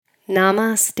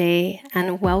Namaste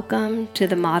and welcome to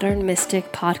the Modern Mystic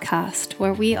podcast,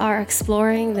 where we are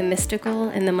exploring the mystical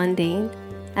in the mundane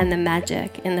and the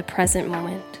magic in the present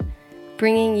moment,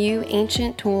 bringing you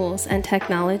ancient tools and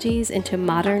technologies into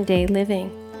modern day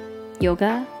living,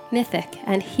 yoga, mythic,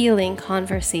 and healing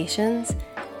conversations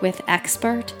with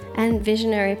expert and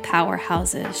visionary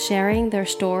powerhouses sharing their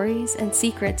stories and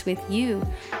secrets with you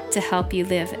to help you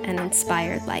live an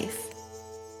inspired life.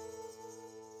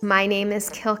 My name is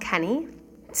Kilkenny.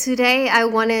 Today I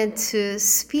wanted to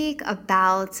speak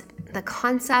about the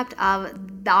concept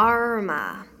of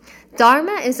Dharma.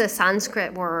 Dharma is a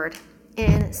Sanskrit word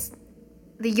in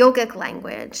the yogic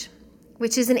language,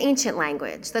 which is an ancient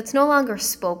language that's no longer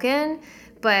spoken,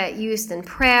 but used in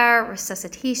prayer,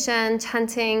 resuscitation,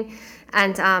 chanting,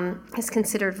 and is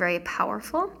considered very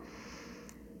powerful.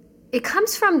 It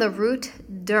comes from the root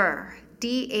dhr,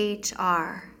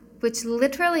 D-H-R, which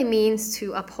literally means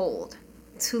to uphold,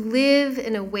 to live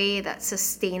in a way that's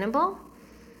sustainable,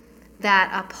 that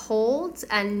upholds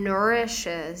and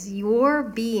nourishes your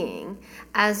being,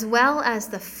 as well as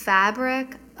the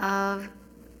fabric of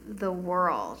the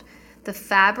world, the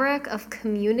fabric of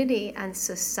community and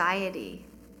society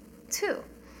too.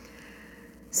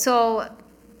 So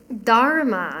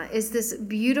Dharma is this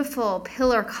beautiful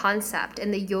pillar concept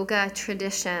in the yoga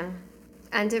tradition,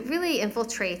 and it really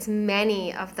infiltrates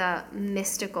many of the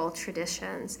mystical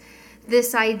traditions.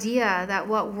 This idea that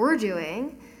what we're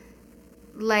doing,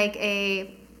 like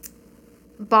a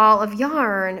ball of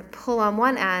yarn, pull on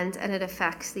one end and it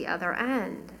affects the other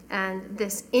end. And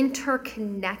this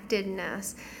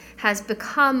interconnectedness has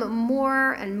become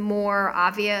more and more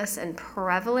obvious and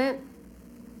prevalent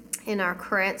in our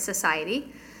current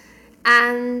society.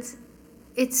 And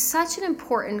it's such an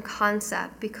important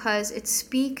concept because it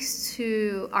speaks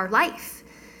to our life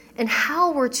and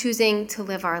how we're choosing to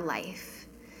live our life.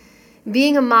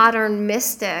 Being a modern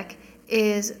mystic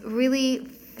is really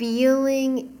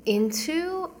feeling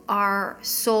into our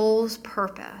soul's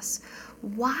purpose.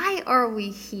 Why are we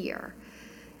here?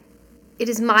 It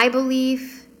is my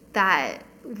belief that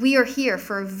we are here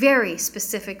for a very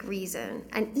specific reason,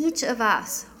 and each of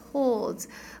us holds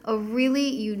a really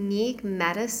unique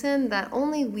medicine that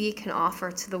only we can offer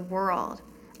to the world.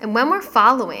 And when we're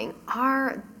following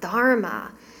our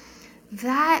Dharma,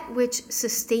 that which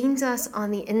sustains us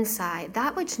on the inside,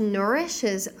 that which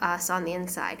nourishes us on the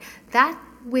inside, that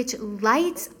which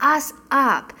lights us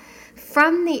up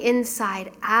from the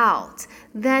inside out,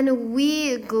 then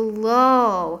we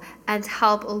glow and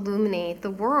help illuminate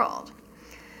the world.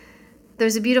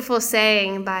 There's a beautiful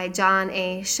saying by John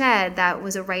A. Shedd, that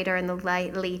was a writer in the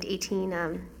late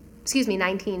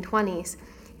 1920s.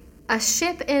 A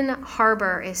ship in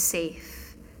harbor is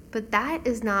safe, but that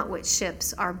is not what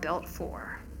ships are built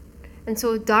for. And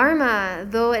so Dharma,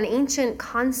 though an ancient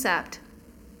concept,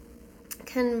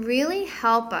 can really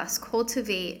help us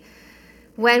cultivate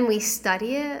when we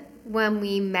study it, when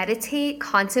we meditate,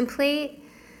 contemplate,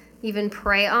 even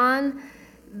pray on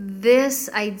this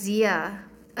idea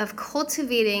of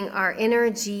cultivating our inner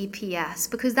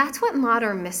GPS, because that's what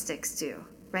modern mystics do,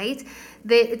 right?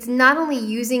 It's not only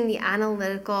using the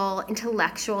analytical,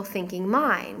 intellectual thinking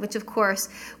mind, which of course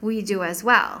we do as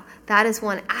well. That is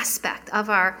one aspect of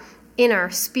our inner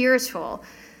spiritual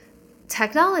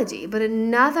technology. But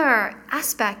another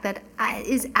aspect that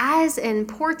is as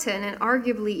important and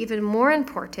arguably even more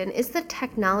important is the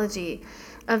technology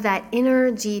of that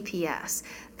inner GPS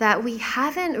that we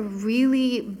haven't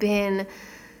really been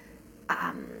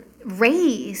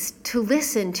raised to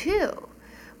listen to.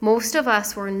 Most of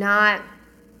us were not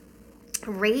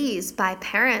raised by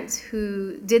parents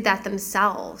who did that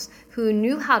themselves, who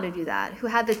knew how to do that, who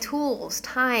had the tools,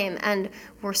 time, and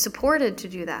were supported to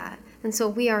do that. And so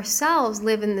we ourselves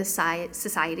live in this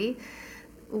society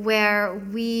where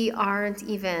we aren't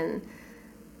even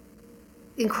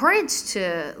encouraged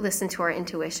to listen to our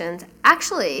intuitions.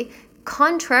 Actually,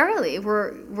 contrarily,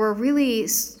 we're really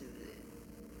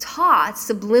taught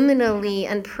subliminally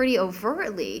and pretty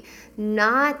overtly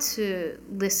not to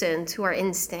listen to our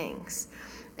instincts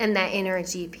and that inner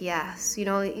GPS. You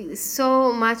know,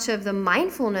 so much of the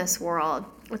mindfulness world,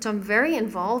 which I'm very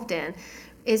involved in,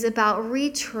 is about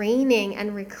retraining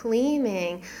and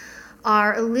reclaiming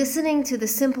our listening to the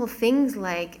simple things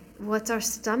like, what's our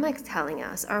stomach telling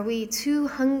us? Are we too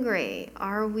hungry?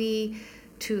 Are we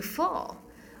too full?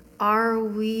 Are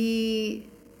we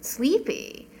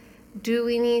sleepy? Do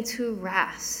we need to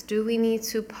rest? Do we need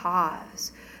to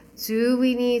pause? Do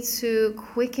we need to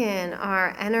quicken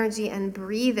our energy and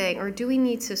breathing, or do we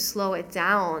need to slow it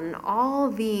down?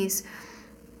 All these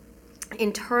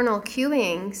internal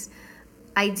cueings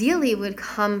ideally would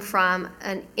come from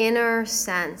an inner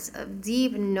sense of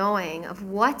deep knowing of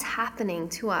what's happening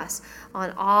to us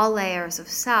on all layers of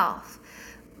self,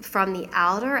 from the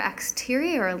outer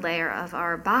exterior layer of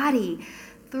our body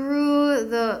through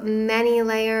the many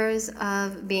layers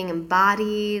of being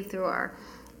embodied, through our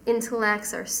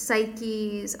intellects, our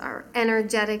psyches, our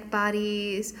energetic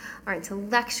bodies, our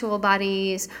intellectual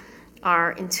bodies,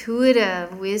 our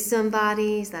intuitive wisdom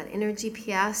bodies, that inner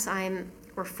GPS I'm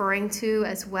referring to,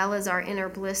 as well as our inner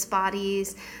bliss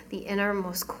bodies, the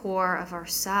innermost core of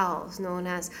ourselves, known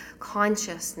as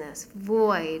consciousness,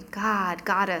 void, God,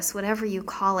 goddess, whatever you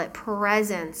call it,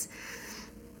 presence,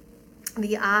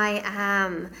 the I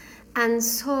am. And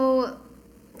so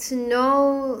to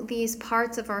know these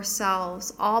parts of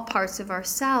ourselves, all parts of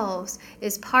ourselves,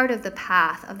 is part of the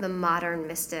path of the modern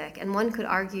mystic. And one could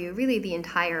argue really the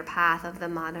entire path of the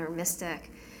modern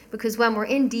mystic. Because when we're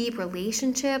in deep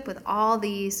relationship with all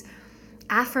these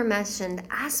aforementioned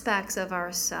aspects of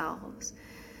ourselves,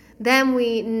 then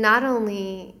we not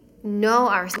only know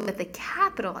ourselves with a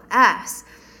capital S,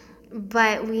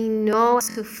 but we know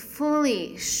to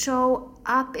fully show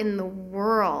up in the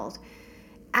world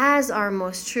as our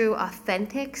most true,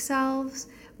 authentic selves,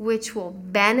 which will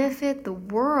benefit the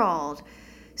world,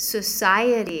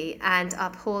 society, and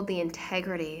uphold the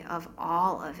integrity of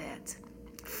all of it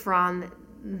from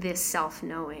this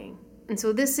self-knowing. And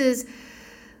so this is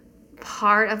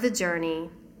part of the journey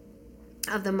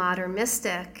of the modern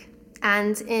mystic.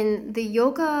 And in the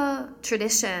yoga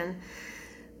tradition,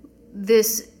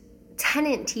 this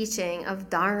tenet teaching of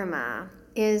Dharma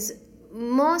is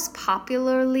most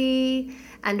popularly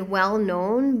and well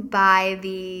known by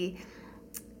the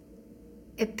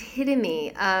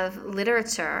epitome of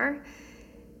literature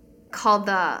called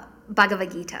the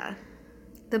Bhagavad Gita.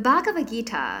 The Bhagavad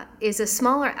Gita is a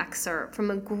smaller excerpt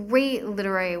from a great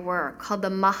literary work called the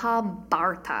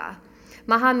Mahabharata.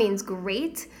 Maha means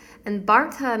great, and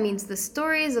Bharata means the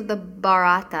stories of the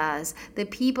Bharatas, the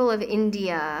people of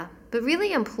India, but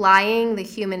really implying the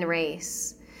human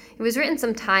race. It was written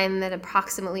sometime at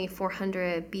approximately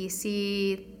 400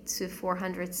 BC to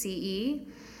 400 CE,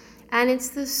 and it's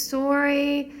the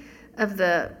story of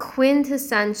the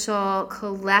quintessential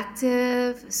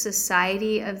collective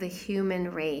society of the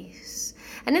human race.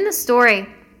 And in the story,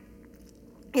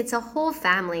 it's a whole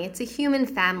family. It's a human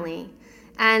family.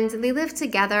 And they live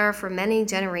together for many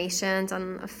generations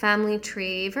on a family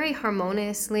tree, very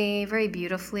harmoniously, very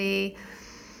beautifully,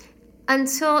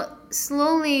 until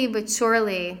slowly but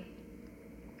surely,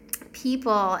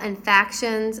 people and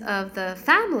factions of the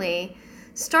family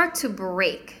start to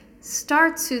break,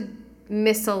 start to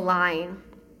misalign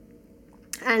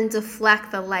and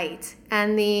deflect the light,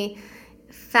 and the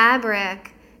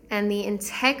fabric and the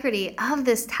integrity of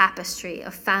this tapestry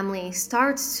of family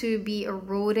starts to be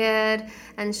eroded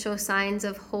and show signs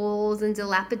of holes and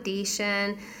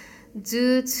dilapidation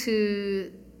due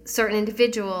to certain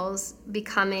individuals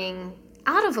becoming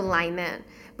out of alignment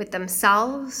with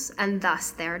themselves and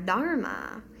thus their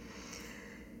dharma.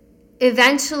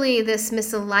 Eventually, this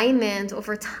misalignment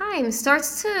over time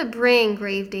starts to bring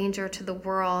grave danger to the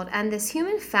world, and this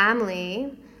human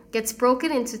family gets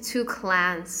broken into two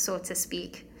clans, so to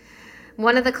speak.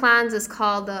 One of the clans is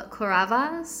called the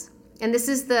Kauravas, and this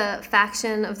is the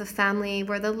faction of the family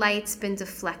where the light's been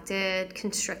deflected,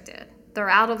 constricted. They're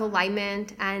out of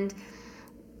alignment, and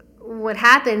what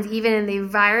happens even in the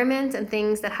environment and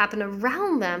things that happen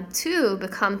around them too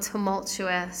become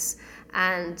tumultuous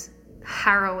and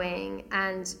harrowing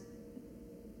and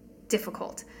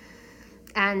difficult,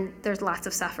 and there's lots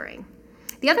of suffering.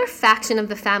 The other faction of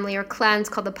the family or clans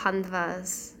called the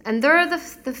Pandavas, and they're the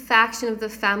faction of the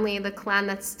family, the clan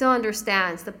that still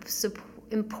understands the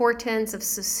importance of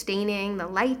sustaining the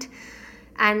light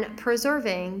and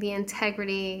preserving the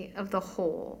integrity of the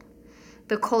whole,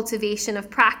 the cultivation of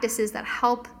practices that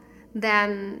help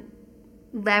them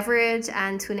leverage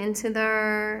and tune into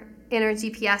their inner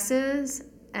GPSs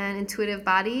and intuitive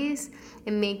bodies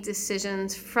and make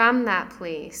decisions from that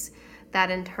place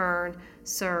that in turn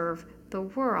serve the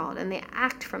world, and they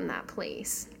act from that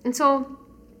place. And so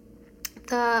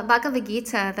the Bhagavad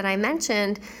Gita that I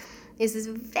mentioned is this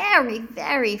very,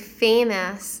 very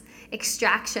famous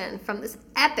extraction from this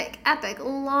epic,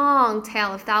 long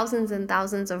tale of thousands and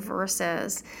thousands of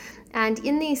verses. And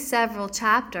in these several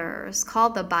chapters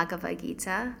called the Bhagavad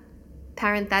Gita,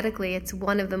 parenthetically, it's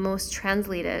one of the most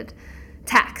translated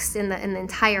texts in the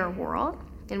entire world,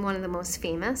 and one of the most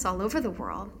famous all over the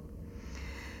world.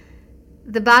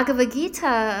 The Bhagavad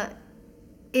Gita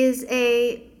is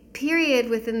a period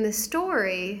within the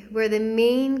story where the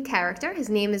main character, his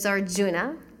name is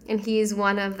Arjuna, and he's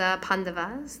one of the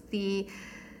Pandavas, the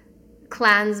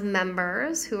clan's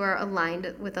members who are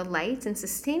aligned with the light and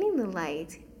sustaining the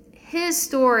light. His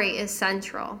story is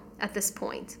central at this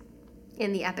point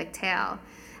in the epic tale.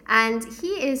 And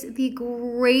he is the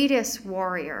greatest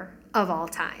warrior of all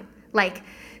time. Like,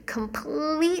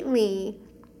 completely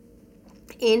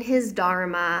in his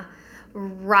dharma,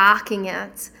 rocking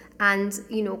it, and,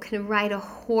 can ride a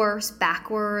horse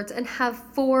backwards and have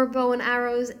 4 bow and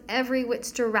arrows every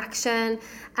which direction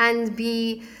and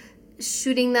be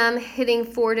shooting them, hitting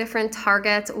 4 different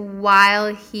targets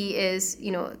while he is,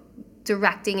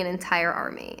 directing an entire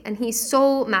army. And he's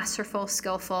so masterful,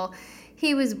 skillful.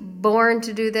 He was born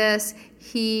to do this.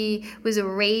 He was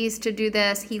raised to do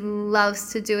this. He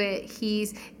loves to do it.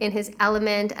 He's in his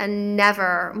element and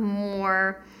never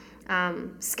more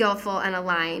skillful and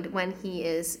aligned when he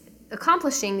is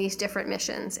accomplishing these different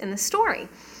missions in the story.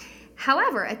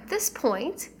 However, at this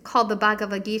point, called the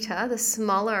Bhagavad Gita, the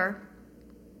smaller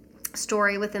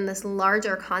story within this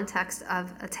larger context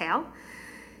of a tale,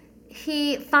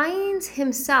 he finds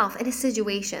himself in a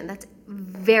situation that's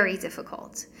very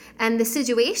difficult. And the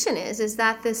situation is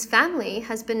that this family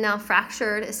has been now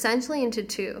fractured essentially into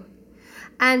 2.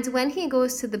 And when he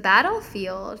goes to the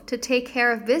battlefield to take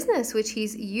care of business, which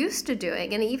he's used to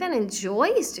doing and even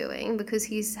enjoys doing because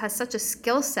he has such a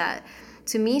skill set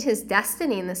to meet his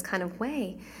destiny in this kind of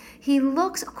way, he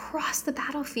looks across the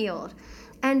battlefield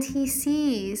and he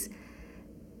sees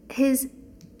his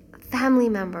family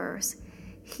members.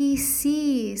 He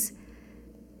sees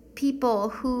people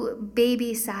who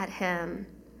babysat him,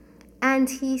 and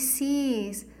he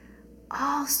sees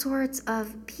all sorts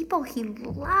of people he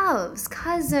loves,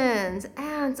 cousins,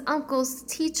 aunts, uncles,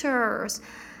 teachers,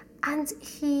 and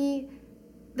he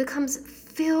becomes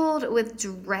filled with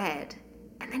dread,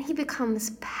 and then he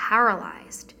becomes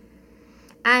paralyzed.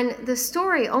 And the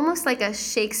story, almost like a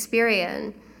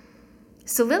Shakespearean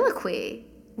soliloquy,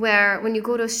 where when you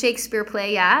go to a Shakespeare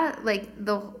play, like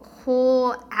the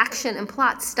whole action and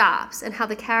plot stops and how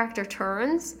the character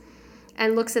turns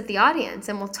and looks at the audience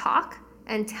and will talk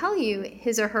and tell you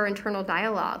his or her internal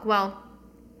dialogue. Well,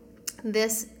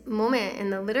 this moment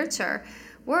in the literature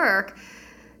work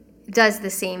does the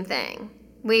same thing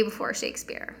way before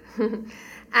Shakespeare.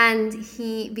 And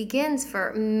he begins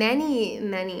for many,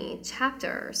 many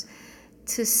chapters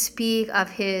to speak of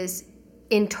his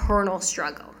internal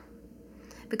struggle,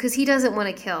 because he doesn't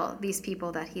want to kill these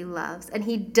people that he loves, and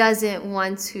he doesn't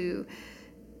want to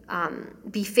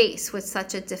be faced with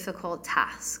such a difficult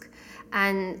task.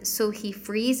 And so he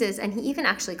freezes, and he even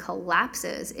actually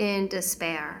collapses in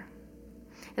despair.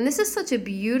 And this is such a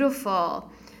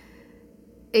beautiful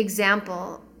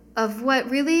example of what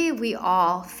really we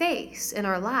all face in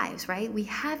our lives, right? We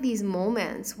have these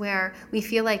moments where we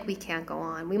feel like we can't go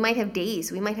on. We might have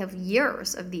days, we might have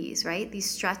years of these, right? These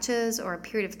stretches or a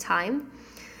period of time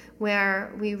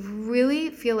where we really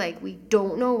feel like we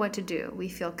don't know what to do. We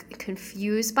feel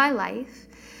confused by life.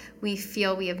 We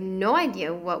feel we have no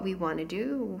idea what we want to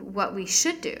do, what we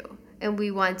should do, and we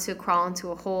want to crawl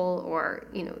into a hole or,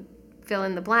 fill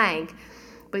in the blank,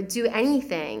 but do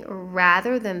anything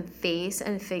rather than face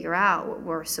and figure out what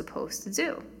we're supposed to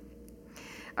do.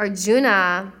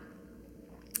 Arjuna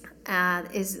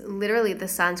is literally the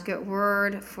Sanskrit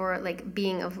word for like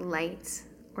being of light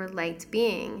or light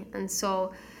being. And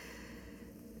so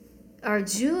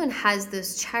Arjuna has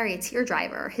this charioteer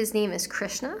driver. His name is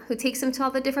Krishna, who takes him to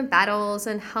all the different battles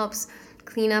and helps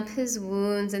clean up his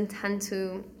wounds and tend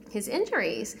to his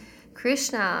injuries.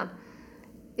 Krishna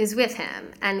is with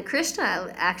him. And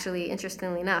Krishna, actually,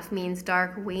 interestingly enough, means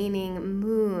dark waning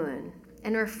moon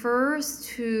and refers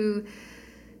to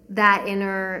that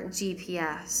inner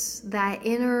GPS, that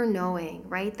inner knowing,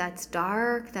 right? That's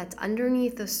dark, that's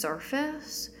underneath the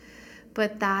surface,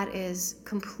 but that is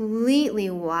completely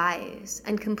wise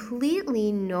and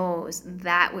completely knows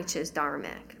that which is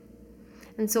dharmic.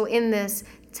 And so in this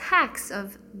text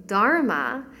of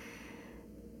Dharma,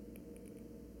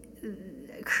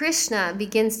 Krishna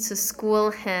begins to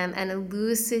school him and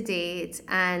elucidate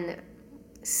and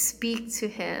speak to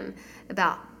him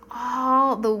about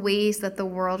all the ways that the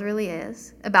world really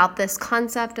is, about this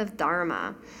concept of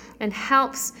Dharma, and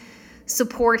helps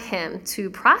support him to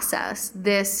process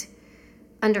this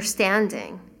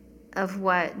understanding of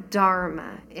what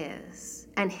Dharma is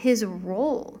and his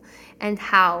role, and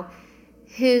how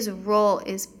his role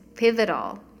is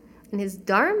pivotal and his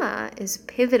Dharma is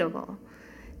pivotal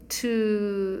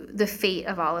to the fate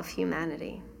of all of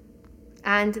humanity.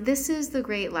 And this is the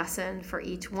great lesson for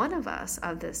each one of us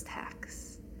of this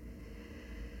text.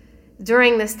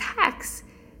 During this text,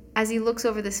 as he looks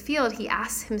over this field, he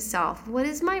asks himself, what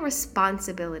is my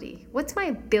responsibility? What's my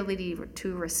ability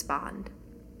to respond?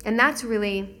 And that's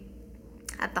really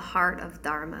at the heart of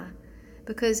Dharma,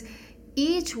 because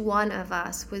each one of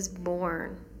us was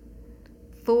born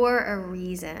for a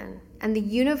reason, and the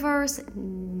universe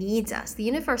needs us. The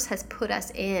universe has put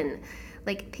us in,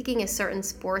 like picking a certain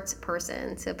sports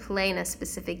person to play in a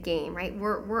specific game, right?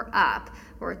 We're up,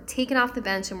 we're taken off the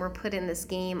bench, and we're put in this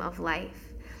game of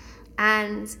life.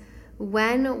 And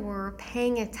when we're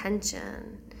paying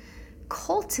attention,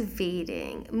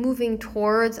 cultivating, moving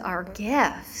towards our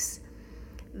gifts,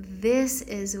 this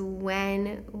is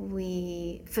when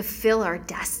we fulfill our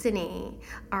destiny,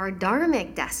 our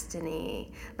dharmic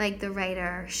destiny. Like the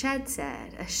writer Shed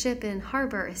said, a ship in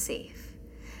harbor is safe,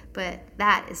 but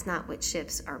that is not what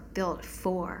ships are built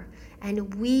for.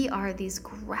 And we are these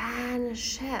grand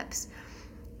ships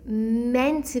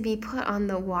meant to be put on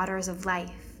the waters of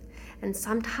life. And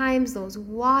sometimes those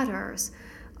waters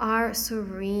are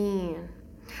serene,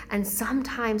 and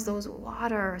sometimes those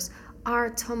waters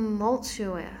are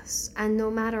tumultuous. And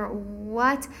no matter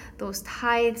what those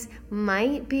tides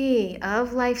might be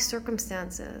of life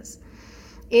circumstances,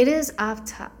 it is up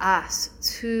to us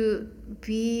to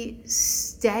be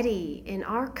steady in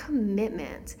our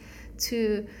commitment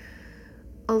to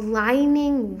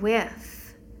aligning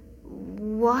with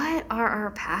what are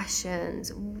our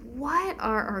passions, what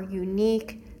are our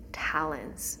unique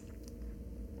talents,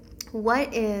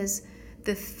 what is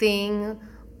the thing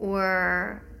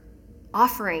or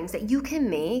offerings that you can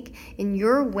make in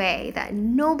your way that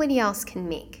nobody else can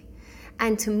make,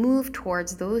 and to move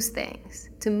towards those things,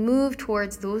 to move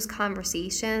towards those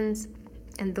conversations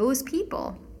and those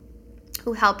people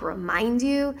who help remind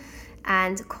you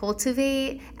and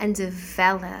cultivate and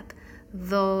develop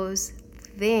those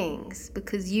things,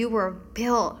 because you were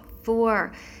built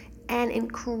for an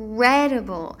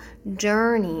incredible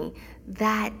journey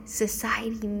that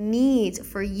society needs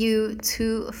for you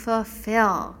to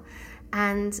fulfill.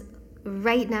 And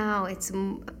right now, it's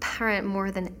apparent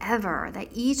more than ever that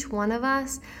each one of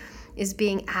us is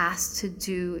being asked to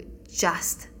do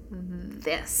just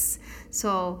this.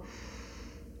 So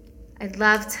I'd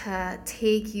love to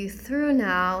take you through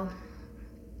now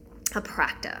a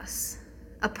practice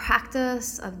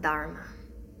of Dharma.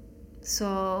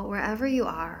 So wherever you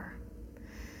are,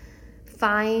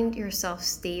 find yourself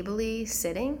stably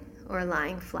sitting or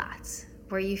lying flat,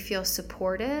 where you feel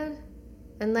supported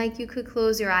and like you could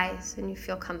close your eyes and you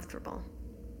feel comfortable.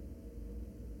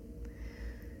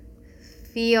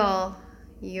 Feel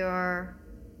your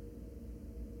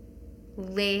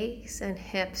legs and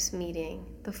hips meeting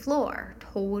the floor,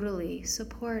 totally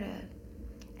supported.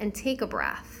 And take a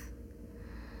breath.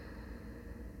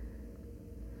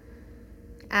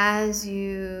 As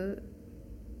you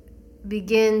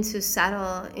begin to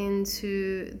settle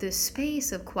into the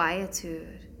space of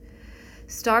quietude,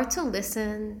 start to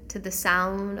listen to the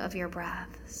sound of your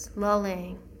breaths,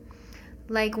 lulling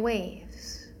like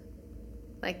waves,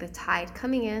 like the tide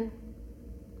coming in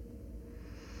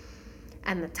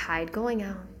and the tide going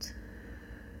out.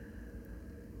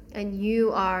 And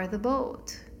you are the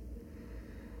boat,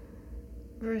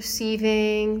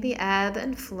 receiving the ebb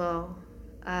and flow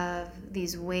of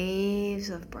these waves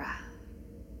of breath.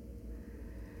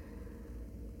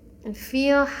 And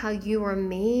feel how you were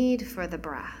made for the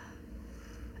breath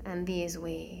and these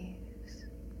waves.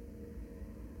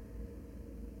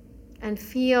 And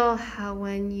feel how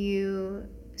when you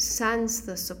sense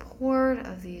the support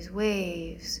of these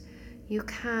waves, you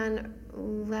can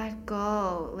let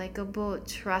go like a boat,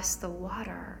 trust the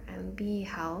water and be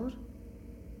held.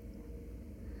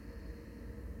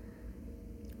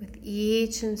 With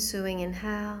each ensuing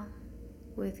inhale,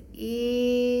 with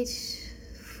each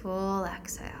full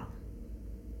exhale.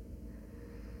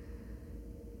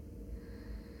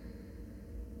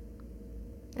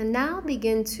 And now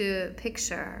begin to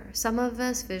picture. Some of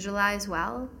us visualize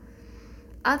well,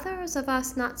 others of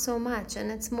us not so much,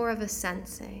 and it's more of a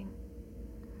sensing,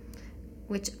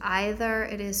 which either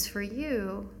it is for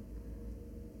you.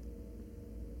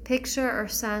 Picture or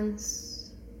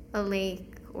sense a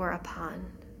lake or a pond,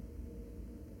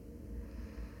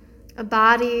 a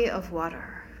body of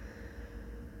water.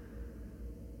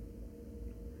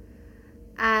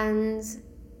 And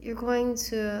you're going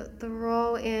to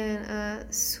throw in a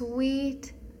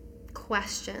sweet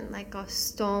question, like a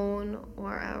stone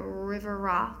or a river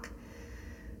rock,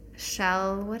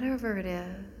 shell, whatever it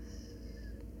is,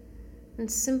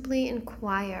 and simply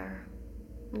inquire.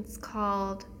 It's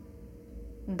called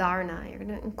Dharna. You're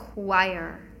going to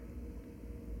inquire,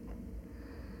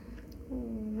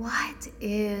 what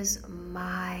is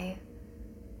my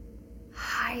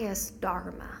highest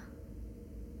Dharma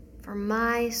for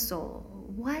my soul?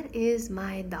 What is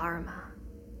my Dharma?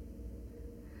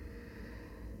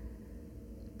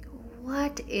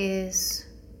 what is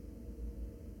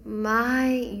my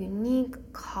unique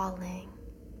calling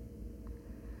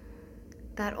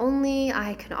that only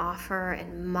I can offer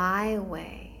in my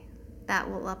way that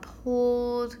will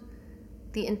uphold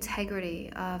the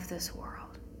integrity of this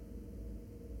world?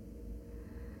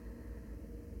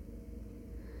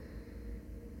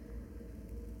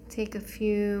 Take a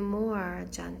few more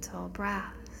gentle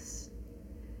breaths.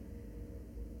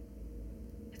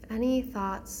 If any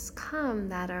thoughts come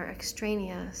that are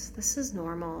extraneous, this is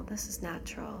normal, this is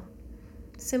natural.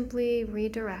 Simply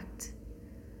redirect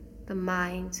the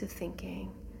mind to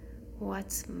thinking,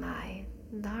 what's my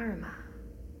Dharma?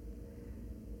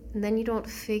 And then you don't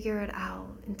figure it out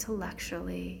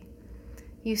intellectually.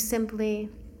 You simply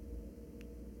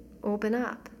open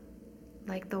up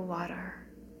like the water.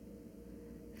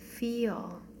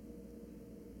 Feel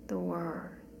the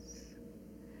words.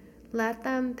 Let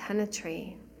them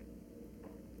penetrate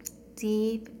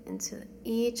deep into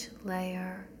each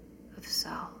layer of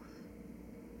self,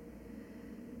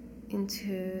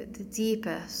 into the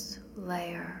deepest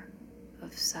layer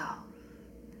of self,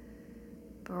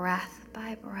 breath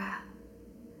by breath.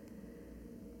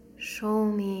 Show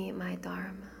me my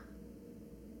Dharma.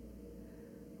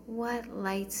 What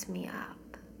lights me up?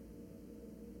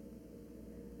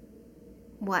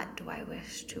 What do I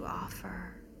wish to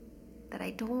offer that I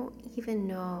don't even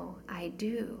know I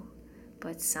do,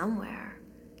 but somewhere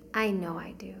I know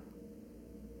I do?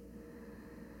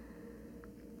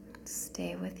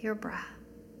 Stay with your breath.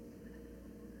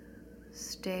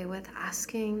 Stay with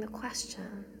asking the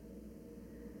question,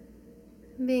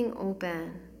 being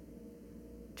open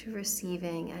to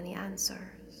receiving any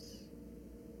answers,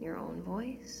 your own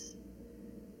voice,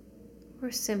 or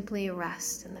simply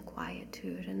rest in the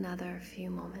quietude another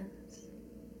few moments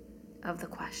of the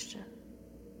question.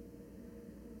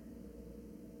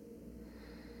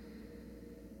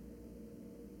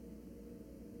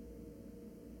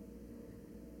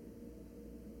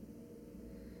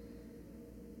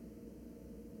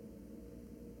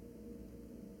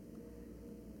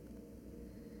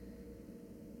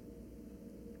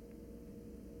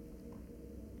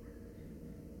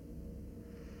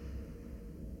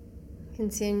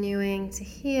 Continuing to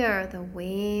hear the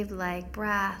wave-like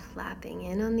breath lapping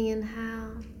in on the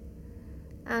inhale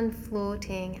and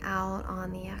floating out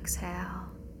on the exhale.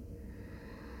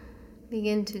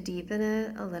 Begin to deepen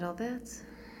it a little bit.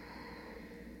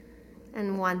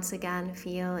 And once again,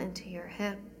 feel into your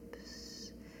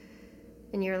hips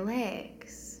and your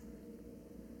legs,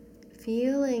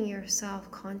 feeling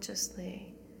yourself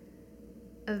consciously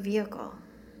a vehicle.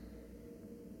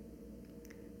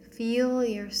 Feel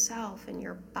yourself in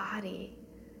your body,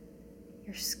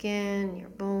 your skin, your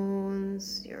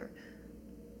bones, your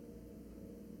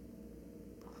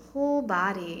whole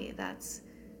body that's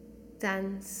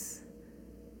dense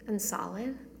and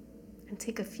solid. And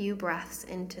take a few breaths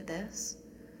into this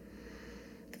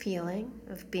feeling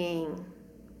of being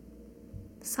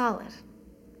solid,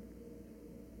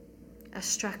 a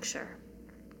structure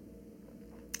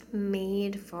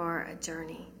made for a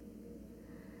journey.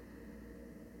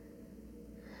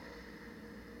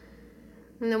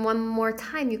 And then one more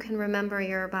time, you can remember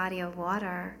your body of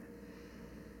water.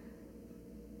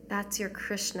 That's your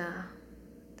Krishna,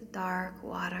 the dark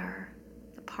water,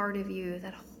 the part of you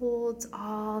that holds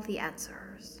all the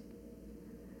answers.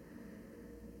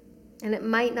 And it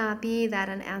might not be that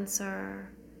an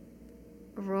answer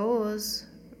arose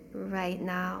right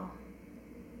now,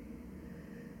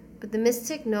 but the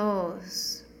mystic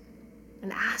knows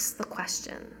and asks the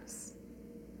questions.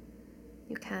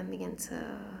 You can begin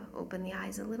to open the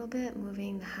eyes a little bit,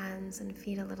 moving the hands and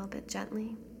feet a little bit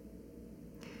gently.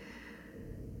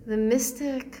 The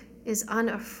mystic is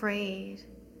unafraid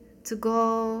to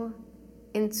go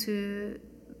into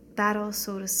battle,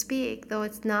 so to speak, though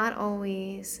it's not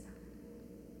always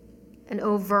an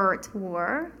overt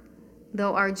war,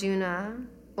 though Arjuna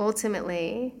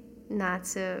ultimately, not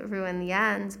to ruin the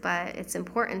end, but it's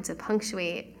important to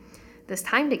punctuate this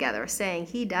time together, saying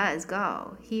he does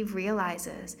go. He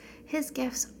realizes his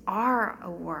gifts are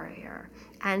a warrior,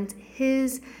 and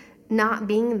his not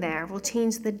being there will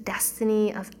change the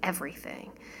destiny of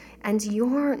everything. And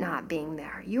you're not being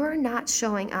there, you're not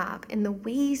showing up in the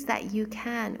ways that you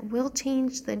can will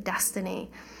change the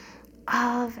destiny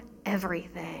of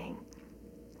everything.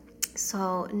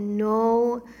 So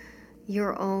know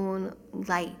your own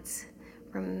light.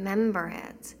 Remember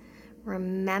it.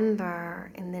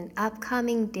 Remember in the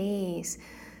upcoming days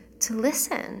to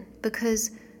listen, because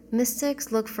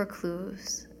mystics look for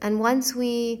clues. And once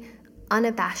we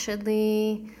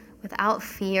unabashedly, without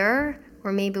fear,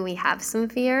 or maybe we have some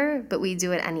fear, but we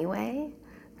do it anyway,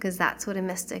 because that's what a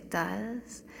mystic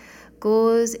does,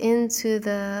 goes into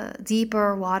the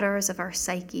deeper waters of our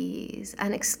psyches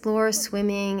and explores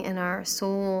swimming in our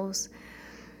souls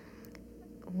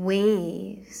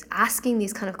waves, asking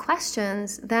these kind of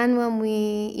questions, then when we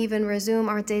even resume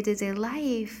our day-to-day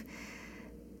life,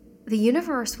 the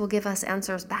universe will give us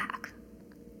answers back.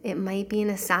 It might be in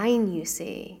a sign you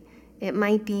see. It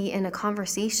might be in a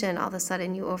conversation all of a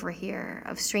sudden you overhear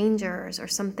of strangers, or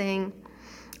something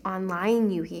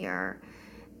online you hear.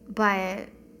 But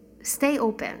stay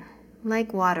open,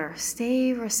 like water,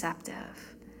 stay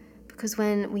receptive. Because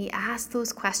when we ask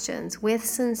those questions with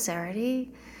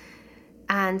sincerity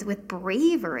and with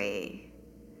bravery,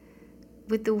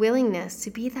 with the willingness to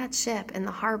be that ship in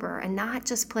the harbor and not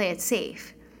just play it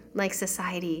safe, like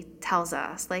society tells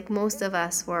us, like most of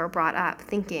us were brought up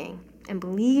thinking and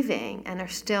believing and are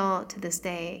still to this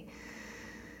day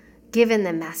given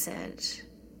the message.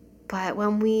 But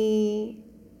when we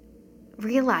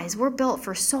realize we're built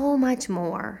for so much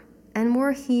more, and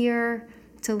we're here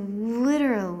to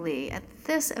literally, at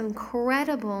this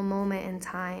incredible moment in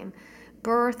time,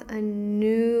 birth a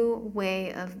new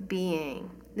way of being.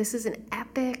 This is an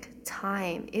epic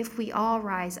time if we all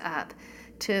rise up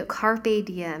to carpe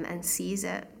diem and seize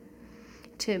it,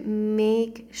 to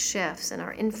make shifts in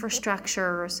our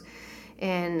infrastructures,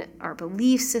 in our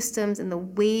belief systems, in the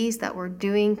ways that we're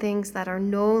doing things that are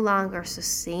no longer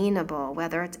sustainable,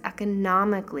 whether it's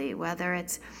economically, whether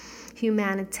it's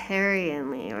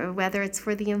humanitarianly, or whether it's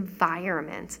for the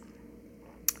environment.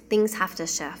 Things have to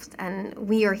shift, and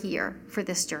we are here for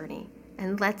this journey.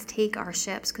 And let's take our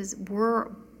ships, because we're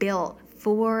built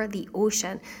for the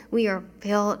ocean. We are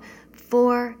built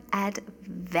for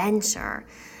adventure.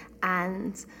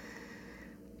 And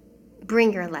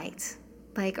bring your light,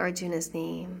 like Arjuna's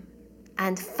name,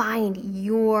 and find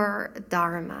your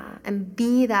Dharma and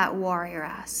be that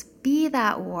warrioress. Be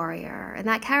that warrior. And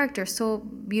that character is so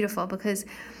beautiful because,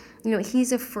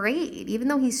 he's afraid, even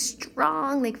though he's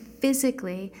strong, like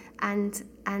physically, and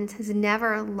has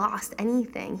never lost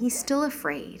anything. He's still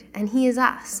afraid, and he is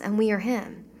us, and we are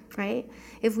him, right?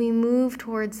 If we move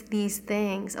towards these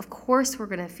things, of course we're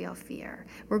going to feel fear.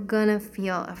 We're going to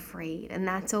feel afraid, and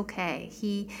that's okay.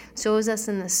 He shows us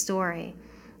in the story,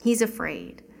 he's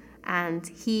afraid, and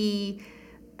he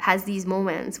has these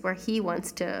moments where he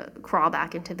wants to crawl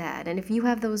back into bed. And if you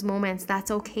have those moments,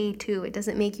 that's okay too. It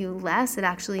doesn't make you less. It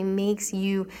actually makes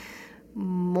you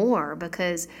more,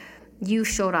 because you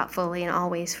showed up fully and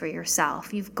always for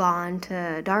yourself. You've gone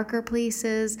to darker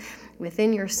places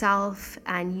within yourself,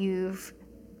 and you've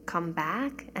come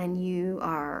back, and you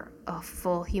are a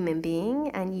full human being,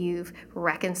 and you've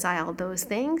reconciled those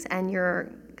things, and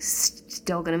you're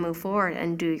still going to move forward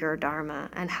and do your Dharma.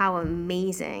 And how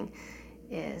amazing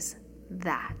is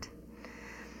that?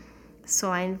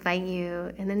 So I invite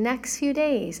you in the next few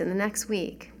days, in the next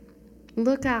week,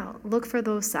 look out, look for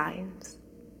those signs.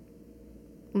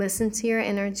 Listen to your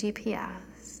inner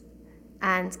GPS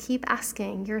and keep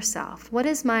asking yourself, what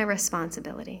is my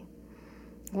responsibility?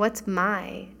 What's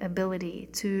my ability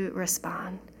to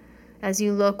respond? As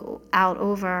you look out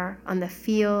over on the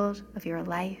field of your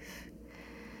life,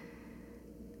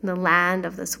 the land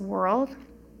of this world,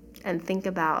 and think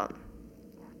about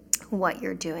what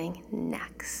you're doing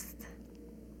next.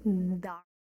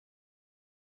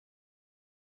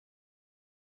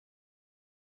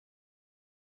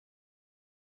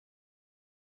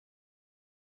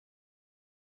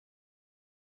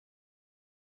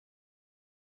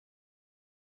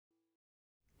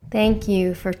 Thank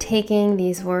you for taking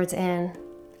these words in.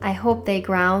 I hope they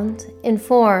ground,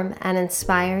 inform, and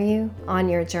inspire you on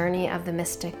your journey of the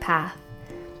mystic path.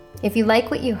 If you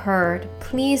like what you heard,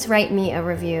 please write me a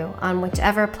review on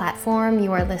whichever platform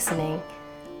you are listening.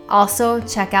 Also,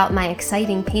 check out my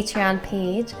exciting Patreon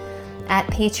page at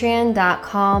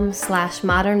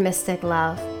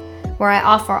patreon.com/modernmysticlove, where I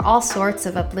offer all sorts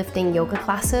of uplifting yoga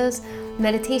classes,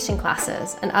 meditation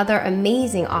classes, and other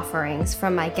amazing offerings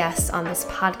from my guests on this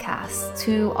podcast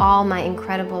to all my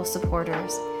incredible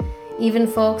supporters. Even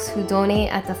folks who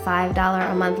donate at the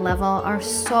 $5 a month level are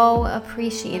so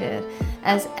appreciated,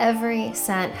 as every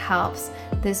cent helps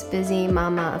this busy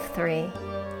mama of three.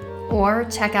 Or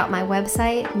check out my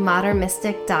website,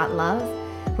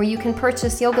 modernmystic.love, where you can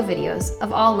purchase yoga videos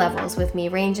of all levels with me,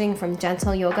 ranging from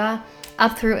gentle yoga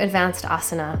up through advanced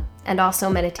asana, and also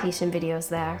meditation videos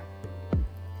there.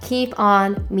 Keep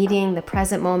on meeting the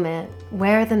present moment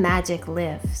where the magic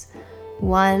lives,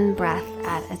 one breath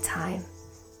at a time.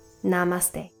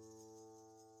 Namaste.